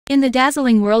In the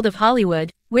dazzling world of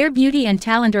Hollywood, where beauty and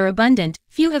talent are abundant,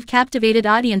 few have captivated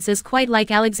audiences quite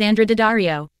like Alexandra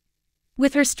Daddario.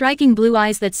 With her striking blue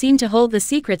eyes that seem to hold the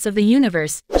secrets of the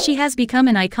universe, she has become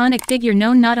an iconic figure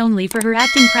known not only for her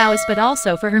acting prowess but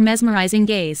also for her mesmerizing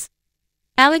gaze.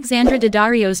 Alexandra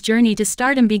Daddario's journey to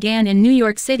stardom began in New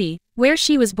York City, where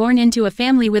she was born into a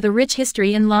family with a rich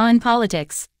history in law and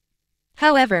politics.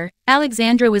 However,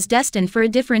 Alexandra was destined for a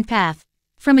different path.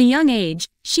 From a young age,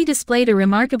 she displayed a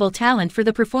remarkable talent for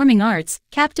the performing arts,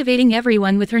 captivating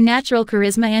everyone with her natural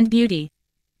charisma and beauty.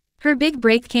 Her big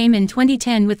break came in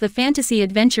 2010 with the fantasy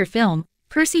adventure film,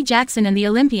 Percy Jackson and the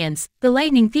Olympians, The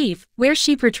Lightning Thief, where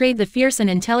she portrayed the fierce and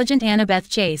intelligent Annabeth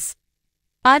Chase.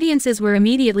 Audiences were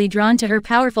immediately drawn to her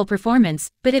powerful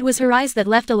performance, but it was her eyes that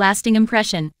left a lasting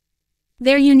impression.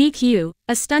 Their unique hue,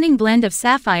 a stunning blend of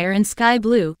sapphire and sky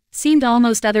blue, seemed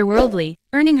almost otherworldly,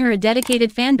 earning her a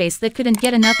dedicated fanbase that couldn't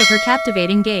get enough of her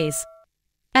captivating gaze.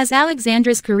 As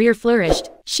Alexandra's career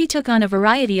flourished, she took on a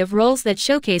variety of roles that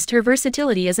showcased her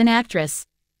versatility as an actress.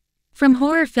 From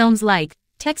horror films like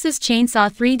Texas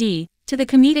Chainsaw 3D, to the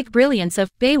comedic brilliance of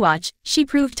Baywatch, she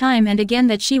proved time and again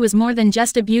that she was more than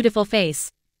just a beautiful face.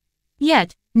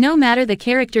 Yet, no matter the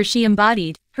character she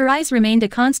embodied, her eyes remained a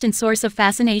constant source of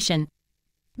fascination.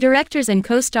 Directors and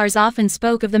co-stars often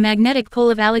spoke of the magnetic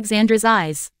pull of Alexandra's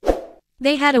eyes.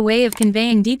 They had a way of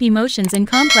conveying deep emotions and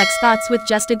complex thoughts with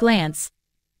just a glance.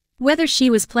 Whether she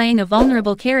was playing a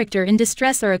vulnerable character in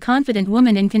distress or a confident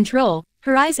woman in control,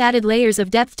 her eyes added layers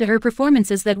of depth to her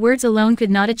performances that words alone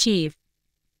could not achieve.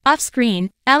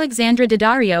 Off-screen, Alexandra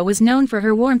Daddario was known for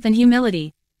her warmth and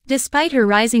humility. Despite her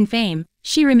rising fame,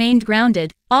 she remained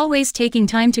grounded, always taking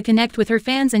time to connect with her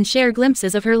fans and share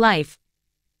glimpses of her life.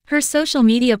 Her social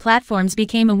media platforms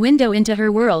became a window into her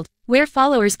world, where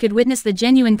followers could witness the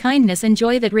genuine kindness and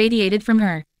joy that radiated from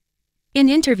her. In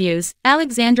interviews,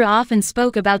 Alexandra often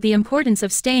spoke about the importance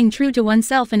of staying true to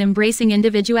oneself and embracing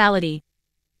individuality.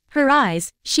 Her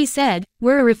eyes, she said,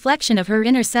 were a reflection of her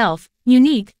inner self,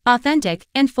 unique, authentic,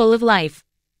 and full of life.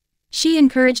 She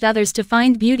encouraged others to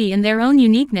find beauty in their own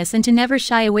uniqueness and to never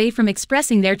shy away from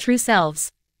expressing their true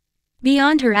selves.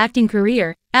 Beyond her acting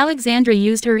career, Alexandra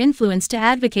used her influence to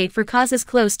advocate for causes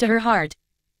close to her heart.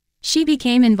 She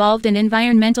became involved in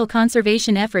environmental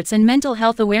conservation efforts and mental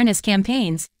health awareness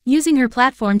campaigns, using her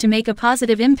platform to make a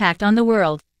positive impact on the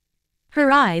world.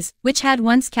 Her eyes, which had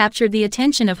once captured the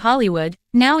attention of Hollywood,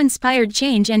 now inspired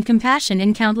change and compassion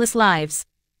in countless lives.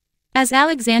 As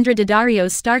Alexandra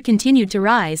Daddario's star continued to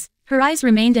rise, her eyes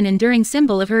remained an enduring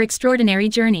symbol of her extraordinary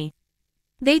journey.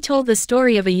 They told the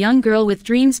story of a young girl with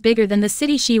dreams bigger than the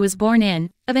city she was born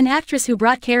in, of an actress who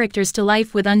brought characters to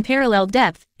life with unparalleled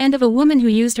depth, and of a woman who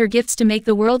used her gifts to make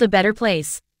the world a better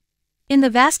place. In the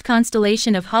vast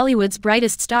constellation of Hollywood's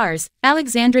brightest stars,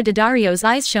 Alexandra Daddario's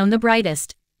eyes shone the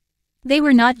brightest. They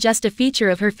were not just a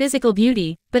feature of her physical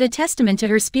beauty, but a testament to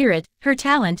her spirit, her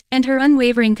talent, and her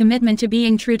unwavering commitment to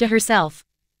being true to herself.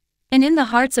 And in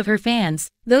the hearts of her fans,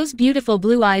 those beautiful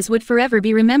blue eyes would forever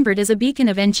be remembered as a beacon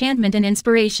of enchantment and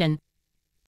inspiration.